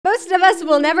Most of us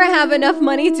will never have enough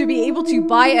money to be able to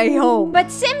buy a home,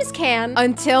 but Sims can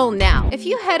until now. If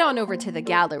you head on over to the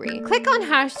gallery, click on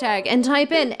hashtag and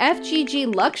type in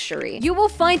FGG Luxury, you will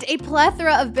find a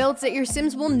plethora of builds that your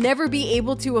Sims will never be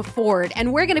able to afford,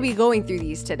 and we're gonna be going through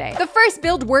these today. The first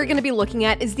build we're gonna be looking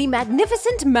at is the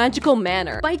Magnificent Magical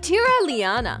Manor by Tira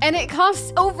Liana, and it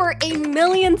costs over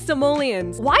 1,000,000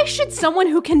 simoleons. Why should someone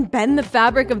who can bend the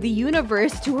fabric of the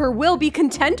universe to her will be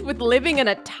content with living in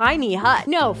a tiny hut?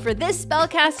 No, for this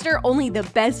spellcaster, only the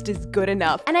best is good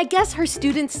enough. And I guess her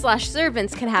students slash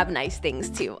servants can have nice things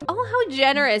too. Oh, how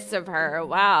generous of her.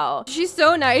 Wow. She's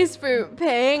so nice for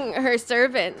paying her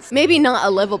servants. Maybe not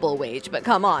a livable wage, but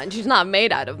come on, she's not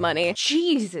made out of money.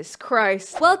 Jesus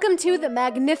Christ. Welcome to the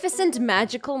Magnificent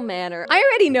Magical Manor. I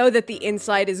already know that the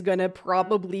inside is gonna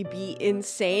probably be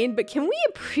insane, but can we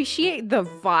appreciate the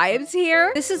vibes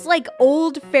here? This is like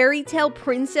old fairy tale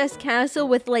princess castle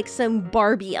with like some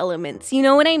Barbie elements. You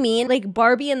know what I mean? Like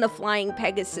Barbie and the flying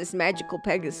Pegasus, magical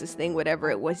Pegasus thing, whatever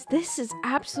it was. This is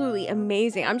absolutely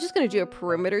amazing. I'm just gonna do a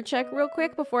perimeter check real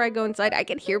quick before I go inside. I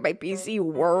can hear my PC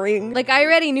whirring. Like I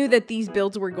already knew that these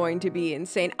builds were going to be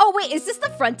insane. Oh wait, is this the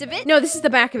front of it? No, this is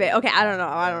the back of it. Okay, I don't know.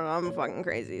 I'm fucking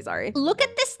crazy, sorry. Look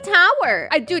at this tower.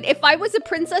 Dude, if I was a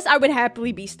princess, I would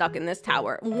happily be stuck in this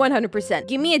tower. 100%.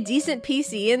 Give me a decent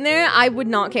PC in there, I would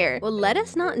not care. Well, let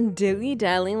us not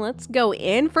dilly-dally. Let's go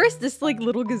in. First, this like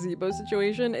little gazebo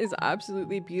situation is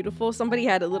absolutely beautiful. Somebody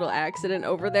had a little accident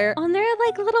over there on their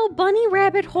like little bunny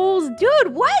rabbit holes.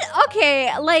 Dude, what?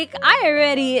 Okay, like I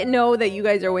already know that you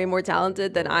guys are way more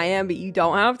talented than I am, but you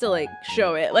don't have to like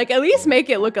show it. Like at least make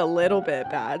it look a little bit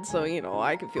bad so, you know,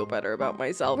 I can feel better about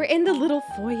myself. We're in the little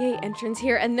foyer entrance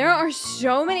here and there are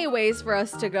so many ways for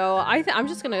us to go. I'm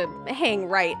just gonna hang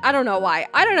right. I don't know why.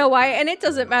 I don't know why, and it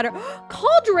doesn't matter.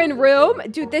 Cauldron room.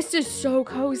 Dude, this is so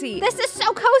cozy. This is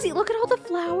so cozy. Look at all the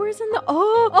flowers and the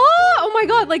oh my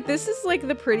god, like this is like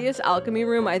the prettiest alchemy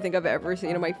room I think I've ever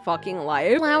seen in my fucking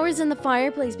life. Flowers in the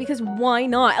fireplace because why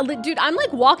not? Dude, I'm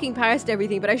like walking past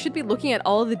everything, but I should be looking at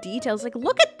all the details. Like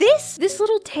look at this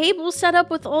little table set up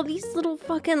with all these little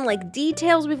fucking like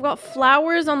details. We've got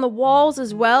flowers on the walls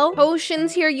as well.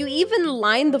 Potions here. You even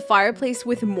lined the fireplace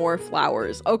with more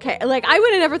flowers. Okay, like I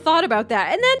would have never thought about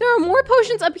that. And then there are more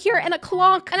potions up here and a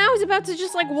clock, and I was about to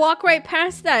just like walk right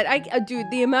past that. Dude,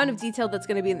 the amount of detail that's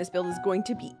going to be in this build is going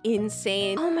to be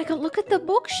insane. Oh my god, look at the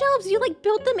bookshelves. You like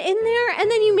built them in there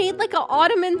and then you made like an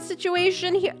ottoman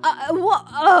situation here.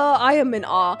 I am in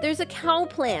awe. There's a cow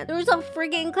plant. There's a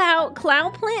friggin' cow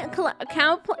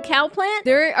plant.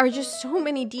 There are just so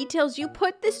many details. You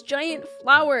put this giant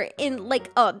flower in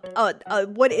like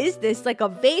what is this? Like a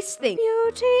vase thing.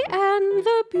 Beauty and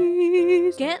the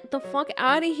Beast. Get the fuck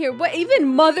out of here. What?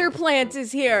 Even Mother Plant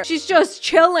is here. She's just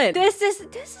chilling. This is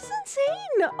insane.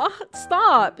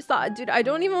 Stop. Dude, I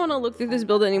don't even want to look through this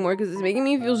build anymore because it's making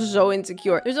me feel so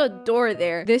insecure. There's a door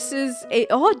there. This is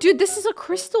dude, this is a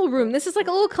crystal room. This is like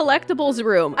a little collectibles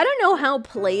room. I don't know how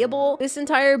playable this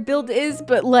entire build is,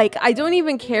 but like, I don't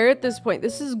even care at this point.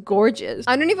 This is gorgeous.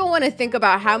 I don't even want to think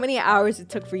about how many hours it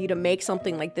took for you to make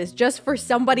something like this just for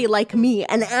somebody like me,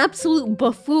 an absolute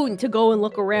buffoon, to go and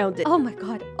look around it. Oh my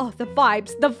god. Oh, the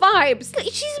vibes. The vibes.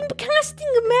 She's casting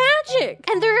magic.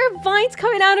 And there are vines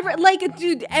coming out of her. Like,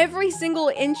 dude, every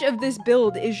single inch of this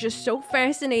build is just so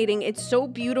fascinating. It's so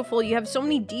beautiful. You have so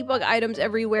many debug items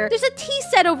everywhere. There's a tea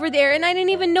set over there and I didn't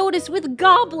even notice with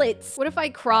goblets. What if I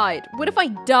cried? What if I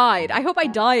died? I hope I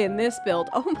die in this build.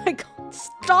 Oh my god.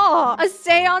 Stop. A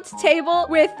seance table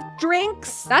with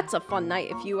drinks. That's a fun night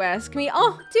if you ask me.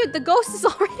 Oh, dude, the ghost is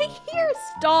already here.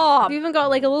 Stop. We even got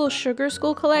like a little sugar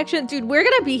skull collection. Dude, we're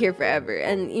gonna be here forever.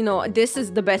 And you know, this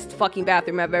is the best fucking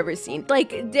bathroom I've ever seen.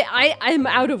 Like, I'm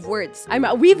out of words.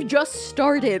 We've just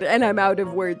started and I'm out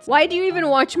of words. Why do you even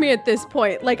watch me at this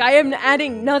point? Like, I am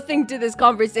adding nothing to this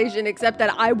conversation except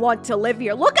that I want to live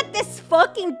here. Look at this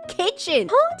fucking kitchen.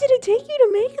 How long did it take you to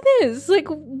make this? Like,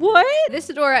 what? This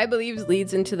door, I believe,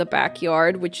 leads into the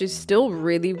backyard, which is still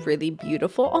really, really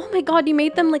beautiful. Oh my god, you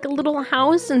made them like a little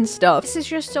house and stuff. This is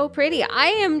just so pretty. All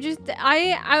right,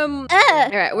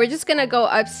 we're just gonna go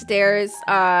upstairs.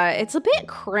 It's a bit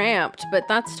cramped, but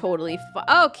that's totally fine.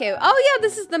 Okay. Oh yeah,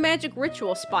 this is the magic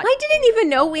ritual spot. I didn't even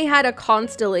know we had a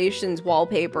constellations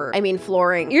wallpaper. I mean,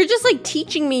 flooring. You're just like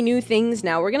teaching me new things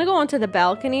now. We're gonna go onto the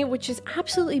balcony, which is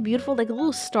absolutely beautiful. Like a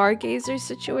little stargazer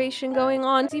situation going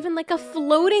on. It's even like a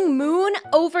floating moon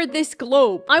over this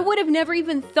globe. I would have never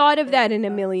even thought of that in a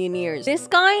million years. This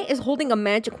guy is holding a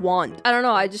magic wand. I don't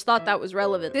know, I just thought that was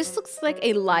relevant. This looks like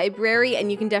a library,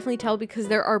 and you can definitely tell because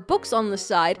there are books on the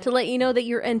side to let you know that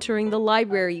you're entering the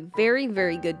library. Very,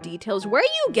 very good details. Where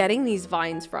are you getting these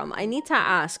vines from? I need to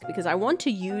ask because I want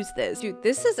to use is this? Dude,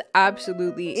 this is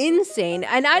absolutely insane.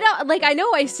 And I don't, like, I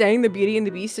know I sang the Beauty and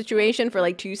the Beast situation for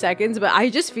like 2 seconds, but I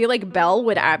just feel like Belle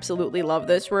would absolutely love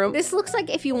this room. This looks like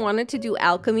if you wanted to do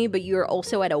alchemy, but you're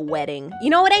also at a wedding. You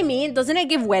know what I mean? Doesn't it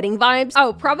give wedding vibes?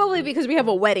 Oh, probably because we have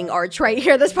a wedding arch right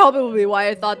here. That's probably why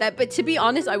I thought that. But to be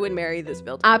honest, I would marry this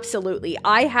build. Absolutely.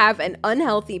 I have an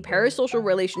unhealthy parasocial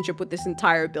relationship with this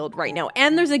entire build right now.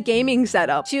 And there's a gaming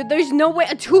setup. Dude, there's no way,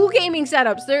 2 gaming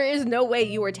setups. There is no way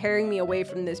you are tearing me away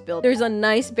from this build. There's a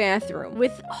nice bathroom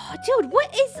with, oh, dude,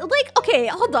 what is, like, okay,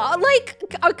 hold on. Like,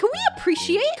 can we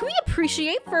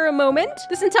appreciate for a moment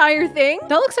this entire thing?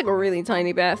 That looks like a really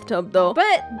tiny bathtub though,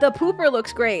 but the pooper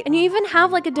looks great. And you even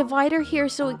have like a divider here,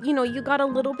 so, you know, you got a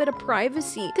little bit of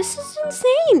privacy. This is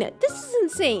insane. This is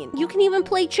insane. You can even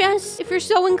play chess if you're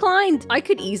so inclined. I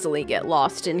could easily get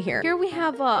lost in here. Here we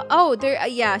have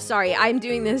yeah, sorry, I'm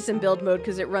doing this in build mode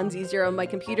because it runs easier on my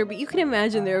computer, but you can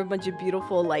imagine there are a bunch of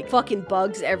beautiful, like, fucking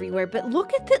bugs everywhere. But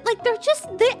look at that, like, they're just,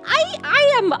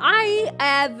 I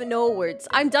have no words.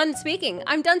 I'm done speaking.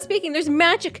 I'm done speaking. There's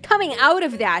magic coming out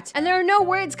of that, and there are no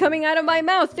words coming out of my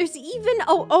mouth. There's even,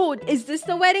 oh, is this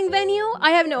the wedding venue?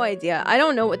 I have no idea. I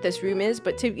don't know what this room is,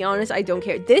 but to be honest, I don't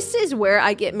care. This is where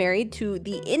I get married to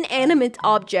the inanimate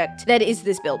object that is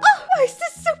this build. Oh, why is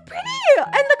this so pretty?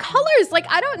 And the colors, like,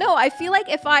 I don't know. I feel like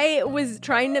if I was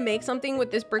trying to make something with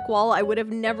this brick wall, I would have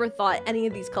never thought any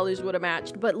of these colors would have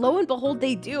matched, but lo and behold,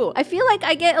 they do. I feel like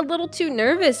I get a little too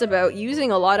nervous about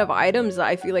using a lot of items that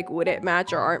I feel like wouldn't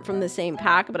match or aren't from the same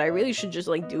pack, but I really should just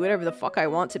like do whatever the fuck I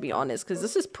want, to be honest, because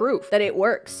this is proof that it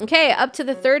works. Okay, up to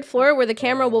the 3rd floor where the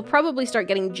camera will probably start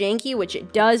getting janky, which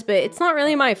it does, but it's not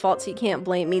really my fault, so you can't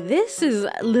blame me. This is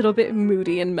a little bit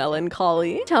moody and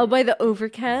melancholy. Tell by the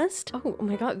overcast. Oh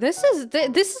my god, this is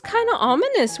kind of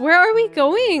ominous. Where are we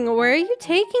going? Where are you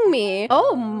taking me?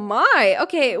 Oh my.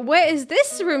 Okay, what is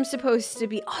this room supposed to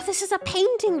be? Oh, this is a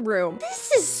painting room.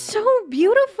 This is so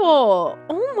beautiful.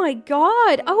 Oh my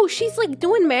god. Oh, she's like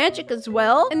doing magic as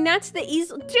well, and that's the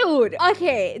easel. Dude,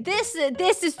 okay, this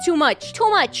is too much. Too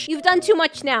much. You've done too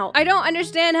much now. I don't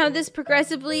understand how this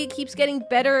progressively keeps getting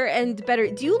better and better.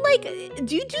 Do you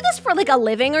do this for like a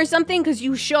living or something? Because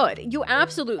you should. You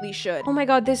absolutely should. Oh my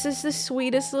god, this is the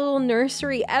sweetest little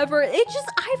nursery ever.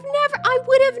 I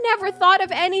would have never thought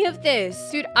of any of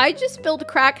this. Dude, I just built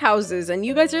crack houses, and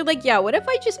you guys are like, yeah, what if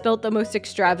I just built the most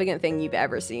extravagant thing you've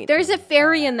ever seen? There's a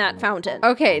fairy in that fountain.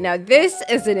 Okay, now this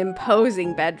is an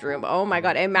imposing bedroom. Oh my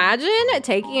god, imagine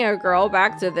taking a girl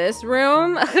back to this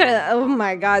room. Oh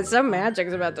my god, some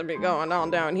magic's about to be going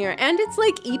on down here. And it's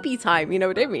like EP time, you know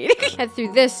what I mean? Head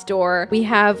through this door. We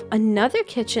have another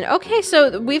kitchen. Okay,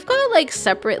 so we've got like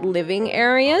separate living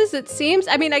areas, it seems.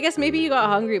 I mean, I guess maybe you got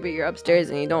hungry, but you're upstairs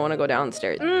and you don't want to go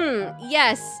downstairs.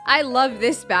 Yes, I love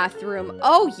this bathroom.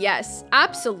 Oh yes,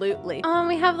 absolutely.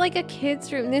 We have like a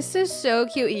kid's room. This is so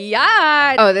cute.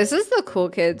 Yeah. Oh, this is the cool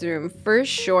kids room for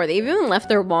sure. They even left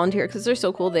their wand here because they're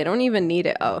so cool. They don't even need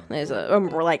it. Oh, there's a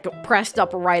we're like pressed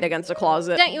up right against the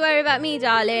closet. Don't you worry about me,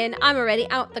 darling. I'm already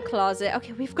out the closet.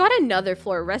 Okay, we've got another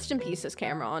floor. Rest in peace, this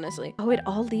camera, honestly. Oh, it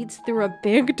all leads through a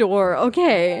big door.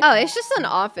 Okay. Oh, it's just an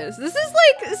office. This is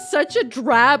like such a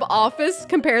drab office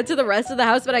compared to the rest of the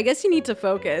house, but I guess you need to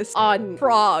focus on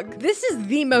Frog. This is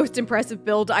the most impressive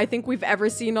build I think we've ever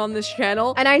seen on this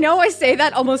channel. And I know I say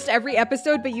that almost every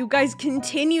episode, but you guys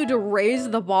continue to raise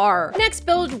the bar. Next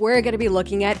build we're gonna be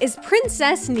looking at is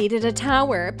Princess Needed a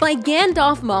Tower by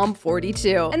Gandalf Mom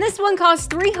 42. And this one costs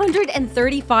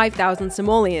 335,000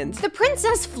 simoleons. The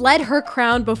princess fled her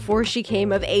crown before she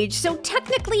came of age, so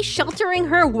technically sheltering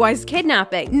her was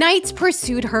kidnapping. Knights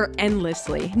pursued her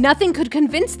endlessly. Nothing could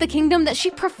convince the kingdom that she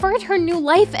preferred her new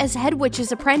life as head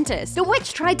witch's apprentice. The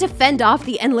witch tried to fend off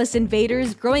the endless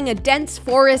invaders, growing a dense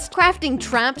forest, crafting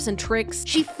traps and tricks.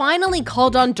 She finally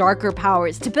called on darker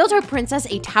powers to build her princess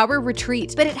a tower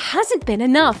retreat, but it hasn't been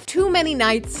enough. Too many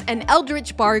knights, an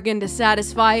eldritch bargain to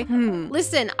satisfy.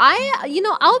 Listen,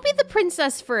 I'll be the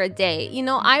princess for a day. You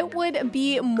know, I would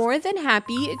be more than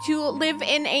happy to live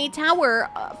in a tower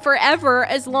forever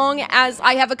as long as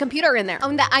I have a computer in there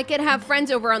and that I could have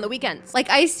friends over on the weekends. Like,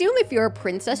 I assume if you're a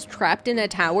princess trapped in a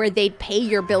tower, they'd pay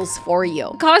your bills for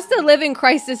you. Cost of living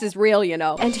crisis is real, you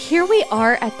know. And here we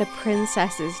are at the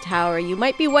princess's tower. You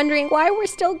might be wondering why we're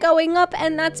still going up,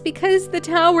 and that's because the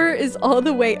tower is all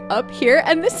the way up here,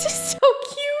 and this is so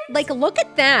cute. Like, look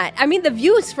at that. I mean, the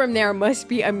views from there must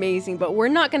be amazing, but we're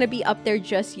not gonna be up there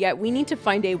just yet. We need to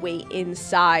find a way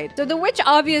inside. So the witch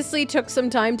obviously took some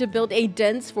time to build a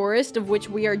dense forest, of which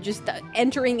we are just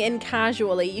entering in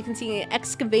casually. You can see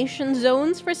excavation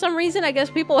zones for some reason. I guess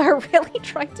people are really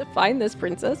trying to find this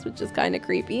princess, which is kind of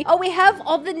creepy. Oh, we have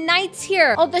all the knights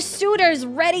here, all the suitors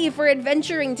ready for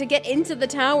adventuring to get into the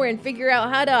tower and figure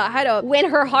out how to win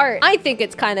her heart. I think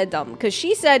it's kind of dumb because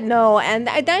she said no, and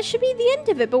that should be the end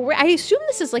of it. But I assume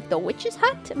this is like the witch's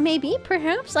hut, maybe,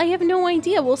 perhaps. I have no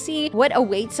idea. We'll see what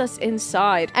awaits us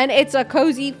inside. And it's a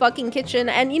cozy fucking kitchen.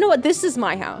 And you know what? This is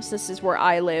my house. This is where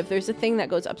I live. There's a thing that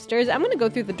goes upstairs. I'm gonna go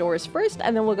through the doors first,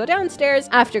 and then we'll go downstairs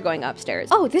after going upstairs.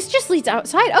 Oh, this just leads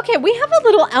outside. Okay, we have a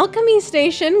little alchemy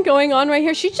station going on right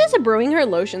here. She's just brewing her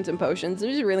lotions and potions.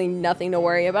 There's really nothing to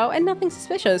worry about and nothing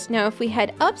suspicious. Now, if we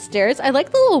head upstairs, I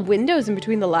like the little windows in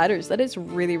between the ladders. That is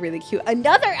really, really cute.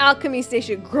 Another alchemy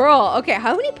station. Girl, okay,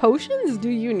 how many potions do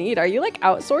you need? Are you like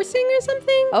outsourcing or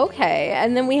something? Okay,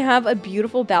 and then we have a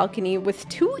beautiful balcony with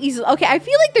two easels. Okay, I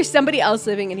feel like there's somebody else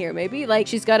living in here. Maybe like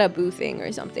she's got a boo thing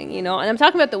or something, you know? And I'm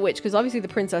talking about the witch because obviously the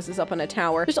princess is up on a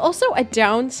tower. There's also a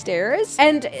downstairs,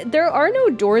 and there are no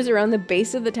doors around the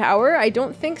base of the tower. I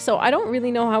don't think so. I don't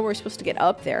really know how we're supposed to get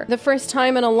up there. The first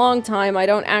time in a long time, I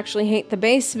don't actually hate the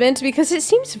basement because it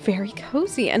seems very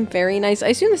cozy and very nice. I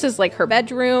assume this is like her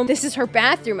bedroom. This is her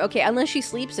bathroom. Okay, unless she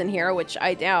sleeps in here, which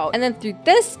I doubt. And then through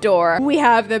this door, we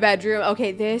have the bedroom.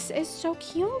 Okay, this is so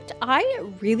cute. I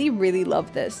really, really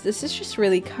love this. This is just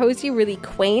really cozy, really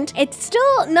quaint. It's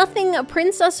still nothing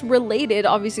princess related.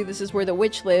 Obviously, this is where the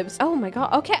witch lives. Oh my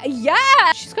god. Okay,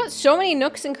 yeah! She's got so many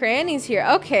nooks and crannies here.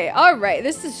 Okay, all right.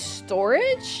 This is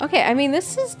storage. Okay, I mean,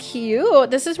 this is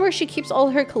cute. This is where she keeps all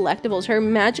her collectibles, her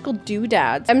magical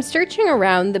doodads. I'm searching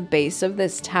around the base of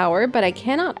this tower, but I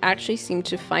cannot actually seem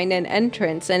to find an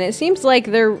entrance. And it seems like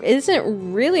there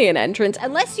isn't really an entrance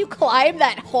unless you climb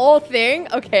that whole thing.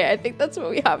 Okay, I think that's what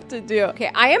we have to do.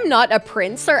 Okay, I am not a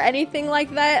prince or anything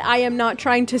like that. I am not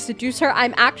trying to seduce her.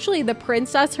 I'm actually the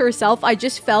princess herself. I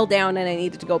just fell down and I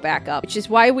needed to go back up, which is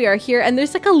why we are here. And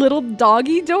there's like a little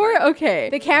doggy door. Okay,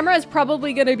 the camera is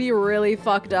probably gonna be really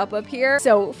fucked up here,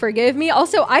 so forgive me.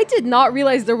 Also, I did not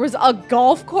realize there was a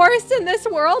golf course in this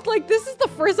world. Like, this is the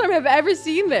first time I've ever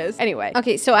seen this. Anyway,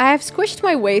 okay, so I have squished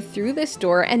my way through this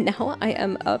door and now I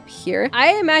am up here.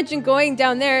 I imagine going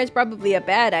down there is probably a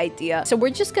bad idea. So we're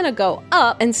just gonna go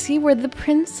up and see where the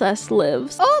princess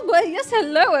lives. Oh, well, yes,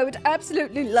 hello. I would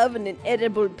absolutely love an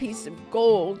edible piece of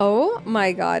gold. Oh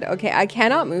my god. Okay, I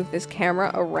cannot move this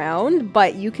camera around,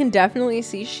 but you can definitely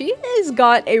see she has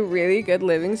got a really good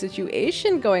living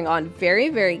situation going on. Very,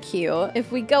 very cute.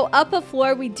 If we go up a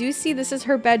floor, we do see this is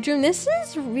her bedroom. This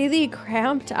is really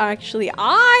cramped, actually.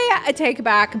 I take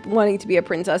back wanting to be a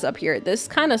princess up here. This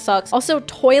kind of sucks. Also,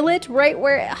 toilet right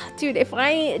where, dude, if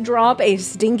I drop a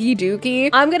stinky dookie,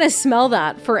 I'm gonna smell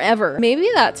that forever. Maybe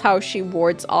that's how she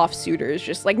wards off suitors.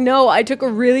 Just like, no, I took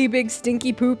a really big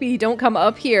stinky poopy, don't come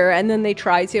up here. And then they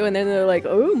try to, and then they're like,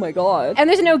 oh my god. And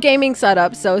there's no gaming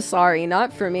setup, so sorry,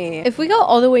 not for me. If we go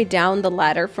all the way down the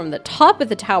ladder from the top of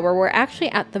the tower, we're actually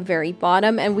at the very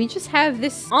bottom, and we just have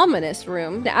this ominous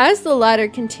room. As the ladder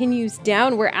continues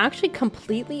down, we're actually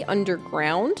completely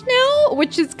underground now,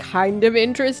 which is kind of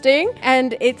interesting,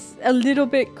 and it's a little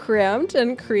bit cramped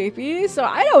and creepy, so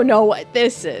I don't know what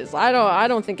this is. I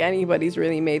don't think anybody's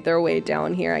really made their way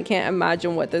down here. I can't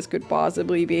imagine what this could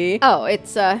possibly be. Oh,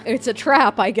 it's a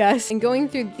trap, I guess. And going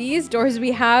through these doors,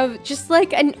 we have just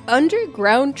like an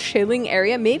underground chilling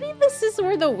area. Maybe this is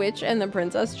where the witch and the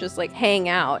princess just like hang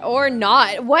out, or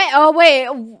not. What? Oh wait,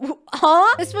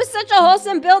 huh? This was such a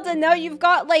wholesome build, and now you've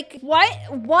got like what?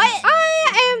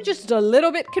 I am just a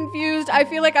little bit confused. I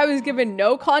feel like I was given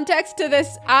no context to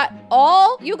this at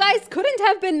all. You guys couldn't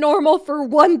have been normal for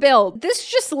one build. This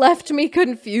just left me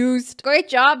confused. Great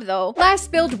job though.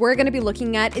 Last build we're gonna be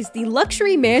looking at is the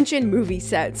luxury mansion movie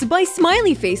sets by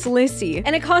Smiley Face Lissy,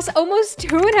 and it costs almost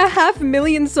 2.5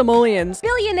 million simoleons.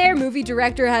 Billionaire movie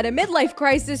director had a midlife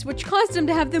crisis which caused him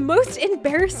to have the most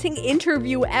embarrassing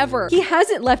interview ever. He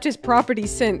hasn't left his property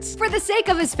since. For the sake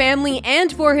of his family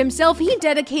and for himself, he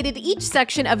dedicated each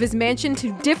section of his mansion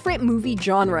to different movie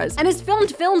genres and has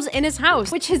filmed films in his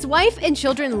house, which his wife and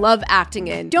children love acting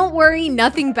in. Don't worry,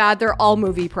 nothing bad, they're all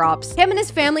movie props. Him and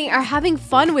his family are having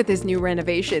fun with his new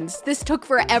renovations. This took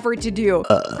forever to do.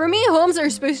 For me, homes are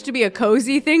supposed to be a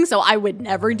cozy thing, so I would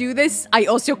never do this. I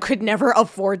also could never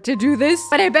afford to do this,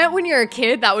 but I bet when you're a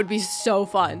kid, that would be so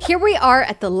fun. Here we are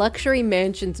at the luxury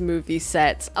mansions movie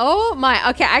sets. Oh my,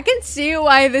 okay, I can see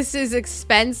why this is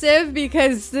expensive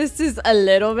because this is a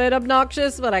little bit obnoxious.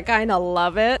 obnoxious, but I kind of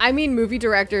love it. I mean, movie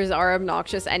directors are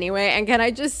obnoxious anyway, and can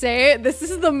I just say, this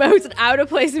is the most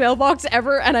out-of-place mailbox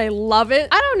ever, and I love it.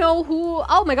 I don't know who...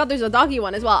 Oh my god, there's a doggy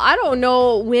one as well. I don't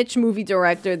know which movie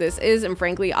director this is, and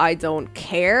frankly, I don't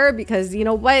care, because you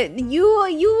know what? You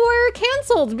were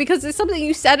canceled because it's something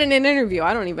you said in an interview.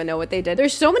 I don't even know what they did.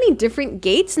 There's so many different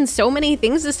gates and so many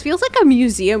things. This feels like a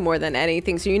museum more than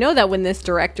anything. So you know that when this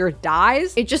director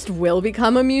dies, it just will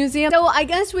become a museum. So I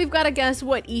guess we've got to guess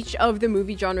what each of the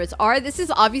movie genres are. This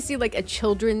is obviously like a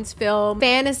children's film,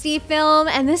 fantasy film,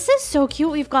 and this is so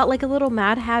cute. We've got like a little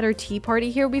Mad Hatter tea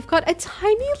party here. We've got a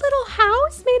tiny little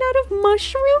house made out of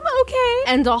mushroom, okay,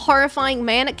 and a horrifying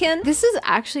mannequin. This is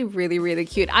actually really, really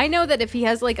cute. I know that if he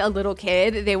has like a little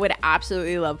kid, they would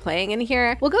absolutely love playing in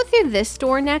here. We'll go through this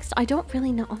door next. I don't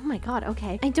really know. Oh my god,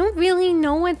 okay. I don't really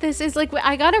know what this is. Like,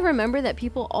 I gotta remember that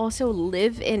people also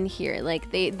live in here.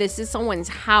 Like, this is someone's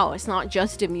house, not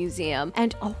just a museum.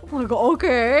 And oh my god,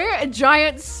 okay, a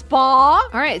giant spa.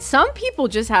 All right, some people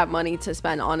just have money to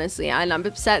spend, honestly, and I'm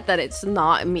upset that it's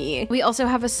not me. We also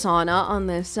have a sauna on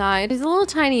this side. There's a little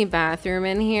tiny bathroom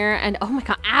in here, and oh my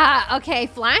god, okay,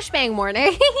 flashbang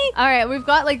morning. All right, we've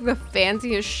got like the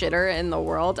fanciest shitter in the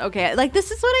world. Okay, like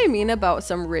this is what I mean about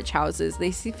some rich houses.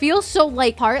 They feel so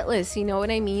like heartless, you know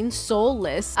what I mean?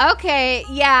 Soulless. Okay,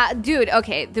 yeah, dude,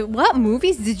 okay, what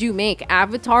movies did you make?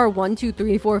 Avatar 1, 2,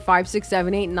 3, 4, 5, 6,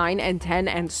 7, 8, 9, and 10,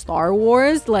 and Star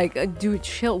Wars? Like, dude,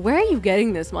 chill. Where are you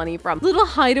getting this money from? Little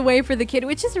hideaway for the kid,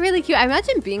 which is really cute. I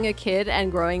imagine being a kid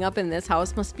and growing up in this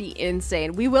house must be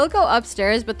insane. We will go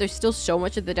upstairs, but there's still so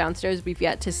much of the downstairs we've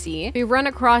yet to see. We run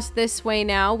across this way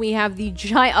now. We have the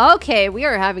giant... Okay, we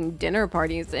are having dinner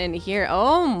parties in here.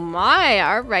 Oh my,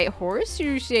 all right,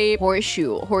 horseshoe shape.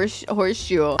 Horseshoe.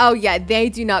 Oh yeah, they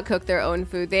do not cook their own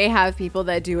food. They have people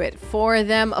that do it for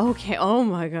them. Okay, oh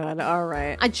my god, all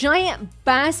right. A giant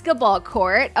basketball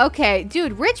court. Okay,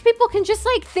 dude, rich people can just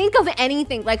like think of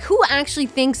anything. Like, who actually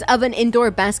thinks of an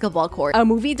indoor basketball court? A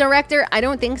movie director? I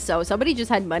don't think so. Somebody just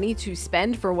had money to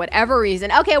spend for whatever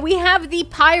reason. Okay, we have the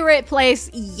pirate place.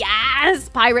 Yes,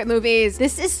 pirate movies.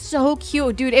 This is so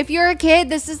cute, dude. If you're a kid,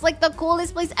 this is like the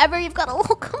coolest place ever. You've got a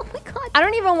look. Oh my god. I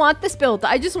don't even want this build.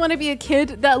 I just want to be a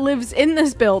kid that lives in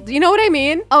this build. You know what I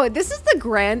mean? Oh, this is the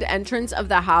grand entrance of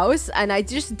the house, and I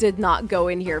just did not go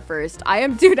in here first. Dude, I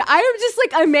am just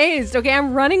like amazed. Okay,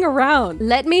 I'm running around.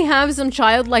 Let me have some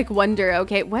childlike wonder.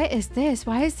 Okay, what is this?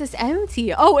 Why is this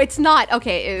empty? Oh, it's not.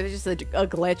 Okay, it was just a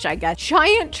glitch, I guess.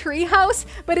 Giant tree house,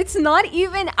 but it's not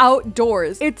even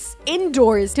outdoors. It's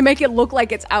indoors to make it look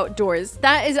like it's outdoors.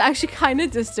 That is actually kind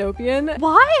of dystopian.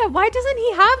 Why doesn't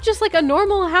he have just like a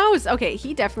normal house? Okay,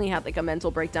 he definitely had like a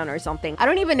mental breakdown or something. I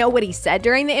don't even know what he said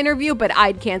during the interview, but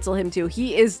I'd cancel him too.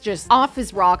 He is just off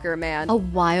his rocker, man. A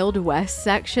Wild West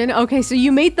section. Okay, so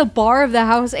you made the bar of the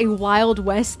house a Wild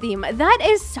West theme. That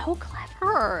is so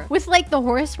clever. With like the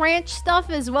horse ranch stuff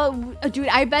as well. Dude,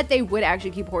 I bet they would actually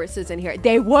keep horses in here.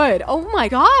 They would. Oh my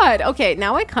god. Okay,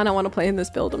 now I kind of want to play in this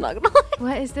build. I'm not gonna lie.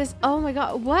 What is this? Oh my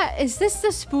god. What is this?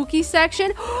 The spooky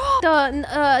section?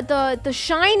 the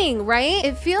Shining, right?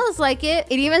 It feels like it.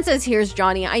 It even says, "Here's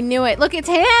Johnny." I knew it. Look, it's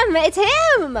him. It's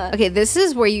him. Okay, this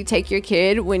is where you take your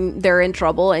kid when they're in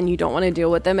trouble and you don't want to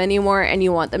deal with them anymore and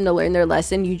you want them to learn their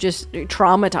lesson. You just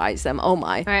traumatize them. Oh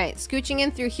my. All right, scooching in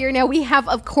through here. Now we have,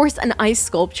 of course, an ice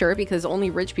sculpture because only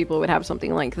rich people would have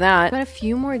something like that. Got a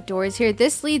few more doors here.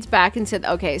 This leads back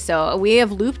into okay, so we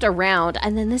have looped around,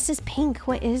 and then this is pink.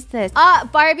 What is this?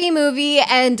 Barbie movie,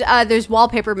 and there's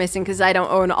wallpaper missing because I don't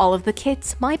own all of the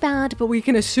kits. My bad, but we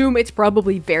can assume it's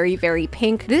probably very, very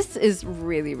pink. This is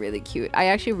really, really cute. I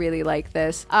actually really like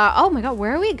this. Oh my god,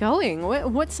 where are we going?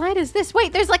 What side is this?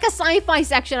 Wait, there's like a sci-fi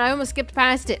section. I almost skipped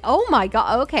past it. Oh my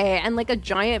god, okay, and like a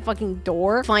giant fucking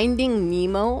door. Finding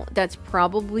Nemo. That's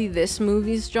probably this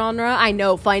movie's genre. I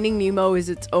know Finding Nemo is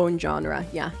its own genre.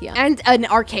 Yeah. And an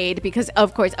arcade because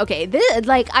of course, okay, this,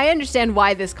 like, I understand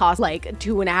why this costs like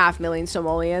 2.5 million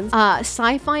simoleons.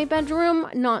 Sci-fi bedroom,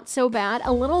 not so bad.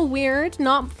 A little weird,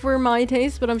 not for my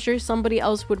taste, but I'm sure somebody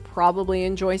else would probably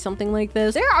enjoy something like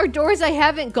this. There are doors I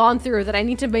haven't gone through that I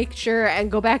need to make sure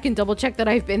and go back and double check that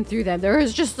I've been through them. There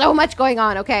is just so much going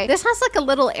on, okay? This has like a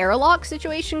little airlock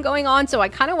situation going on, so I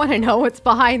kind of want to know what's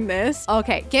behind this.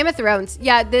 Okay, Game of Thrones.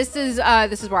 Yeah, this is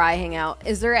this is where I hang out.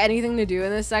 Is there anything to do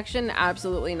in this section?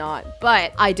 Absolutely not.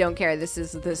 But I don't care. This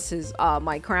is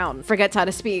my crown. Forgets how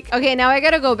to speak. Okay, now I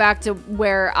gotta go back to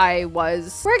where I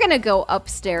was. We're gonna go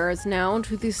upstairs now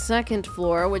to the second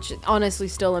floor, which honestly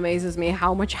still amazes me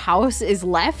how much house is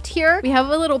left here. We have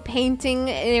a little painting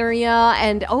area,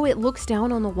 and oh, it looks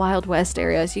down on the Wild West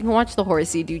area, so you can watch the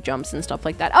horsey do jumps and stuff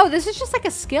like that. Oh, this is just like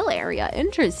a skill area.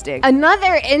 Interesting.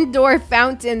 Another indoor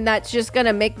fountain that's just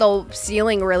gonna make the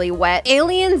ceiling really wet.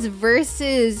 Aliens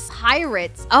versus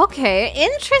pirates. Okay,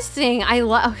 interesting. I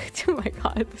love. Oh my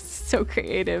god, this is so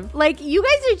creative. Like, you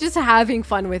guys are just having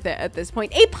fun with it at this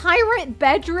point. A pirate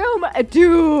bedroom?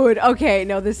 Dude, okay,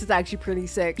 no, this is actually pretty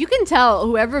sick. You can tell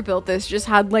whoever built this just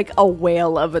had like a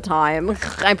whale of a time.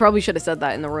 I probably should have said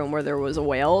that in the room where there was a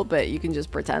whale, but you can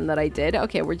just pretend that I did.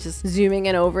 Okay, we're just zooming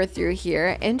in over through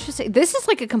here. Interesting. This is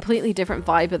like a completely different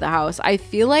vibe of the house. I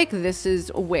feel like this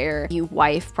is where your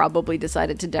wife probably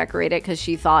decided to decorate it because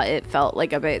she thought it felt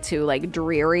like a bit too like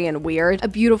dreary and weird. A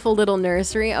beautiful little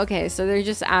nursery. Okay, so they're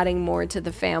just adding more to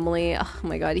the family. Oh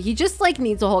my god, he just like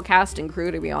needs a whole cast and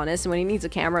crew, to be honest. And when he needs a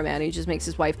cameraman, he just makes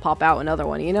his wife pop out another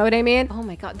one. You know what I mean? Oh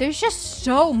my god, there's just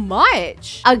so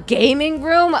much. A gaming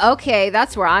room? Okay,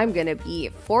 that's where I'm gonna be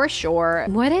for sure.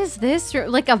 What is this?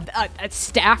 Like a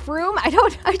staff room? I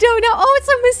don't know. Oh, it's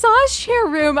a massage chair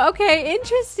room. Okay,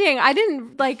 interesting. I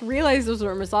didn't like realize those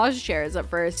were massage chairs at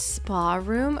first. Spa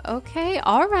room? Okay,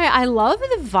 all right. I love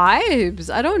the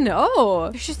vibes. I don't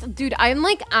know. It's just, dude, I'm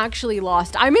like actually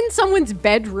lost. I'm in someone's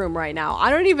bedroom right now. I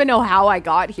don't even know how I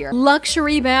got here.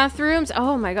 Luxury bathrooms.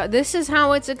 Oh my god, this is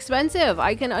how it's expensive.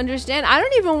 I can understand. I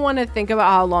don't even want to think about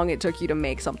how long it took you to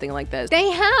make something like this. They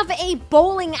have a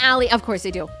bowling alley. Of course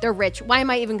they do. They're rich. Why am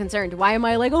I even concerned? Why am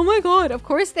I like, oh my god, of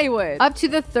course they would. Up to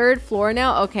the third floor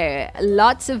now. Okay,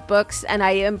 lots of books, and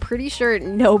I am pretty sure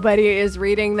nobody is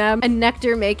reading them. A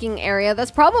nectar making area.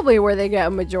 That's probably where they get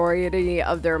a majority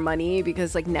of their money,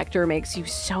 because like nectar makes you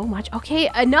so much. Okay,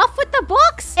 enough with the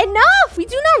books. Enough. We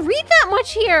do not read that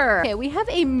much here. Okay, we have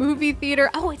a movie theater.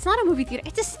 Oh, it's not a movie theater.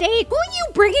 It's a stage. Who are you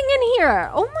bringing in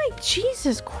here? Oh my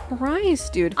Jesus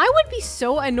Christ, dude. I would be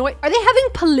so annoyed. Are they having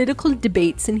political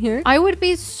debates in here? I would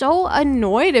be so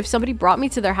annoyed if somebody brought me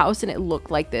to their house and it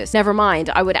looked like this. Never mind.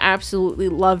 I would absolutely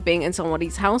love being in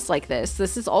somebody's house like this.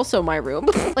 This is also my room.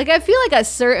 Like, I feel like at a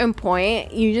certain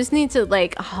point, you just need to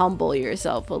like humble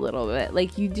yourself a little bit.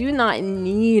 Like, you do not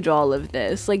need all of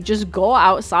this. Like, just go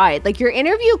outside. Like, your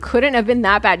interview couldn't have been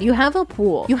that bad. You have a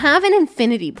pool. You have an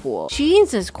infinity pool.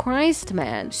 Jesus Christ,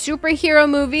 man. Superhero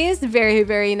movies, very,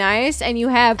 very nice. And you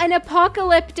have an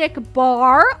apocalyptic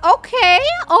bar. Okay,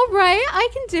 all right. I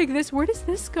can dig this. Where does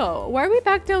this go? Why are we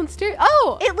back downstairs?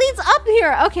 Oh, it leads up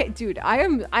here. Okay, dude, I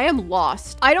am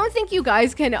lost. I don't think you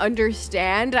guys can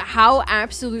understand how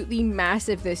absolutely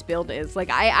massive this build is. Like,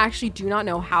 I actually do not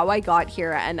know how I got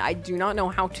here, and I do not know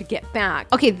how to get back.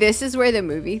 Okay, this is where the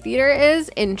movie theater is.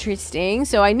 Interesting.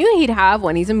 So I knew he'd have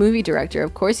one. He's a movie director.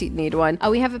 Of course he'd need one.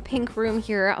 Oh, we have a pink room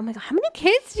here. Oh my god, how many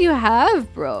kids do you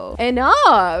have, bro? Enough.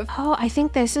 Oh, I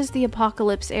think this is the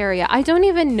apocalypse area. I don't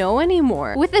even know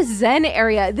anymore. With a zen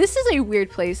area, this is a weird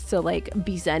place to like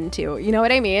be zen to. You know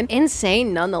what I mean?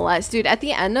 Insane nonetheless. Dude, at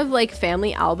the end of like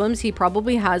family albums, he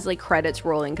probably has like credits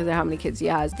rolling because of how many kids he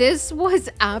has. This was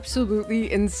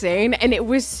absolutely insane, and it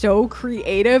was so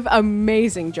creative.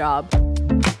 Amazing job.